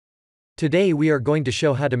Today we are going to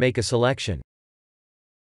show how to make a selection.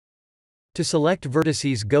 To select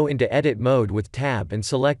vertices, go into Edit mode with Tab and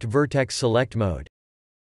select Vertex Select Mode.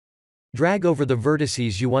 Drag over the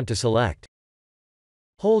vertices you want to select.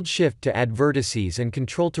 Hold Shift to add vertices and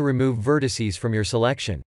Ctrl to remove vertices from your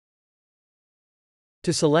selection.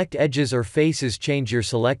 To select edges or faces, change your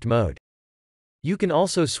select mode. You can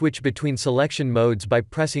also switch between selection modes by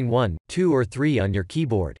pressing 1, 2 or 3 on your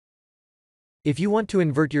keyboard. If you want to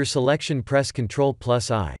invert your selection, press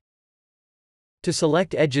Ctrl+I. To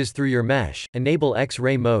select edges through your mesh, enable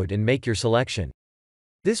X-ray mode and make your selection.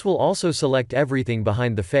 This will also select everything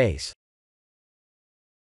behind the face.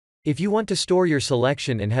 If you want to store your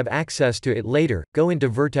selection and have access to it later, go into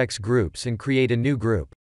Vertex Groups and create a new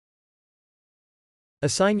group.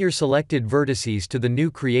 Assign your selected vertices to the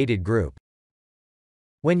new created group.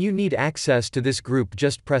 When you need access to this group,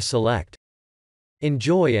 just press Select.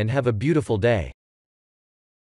 Enjoy and have a beautiful day.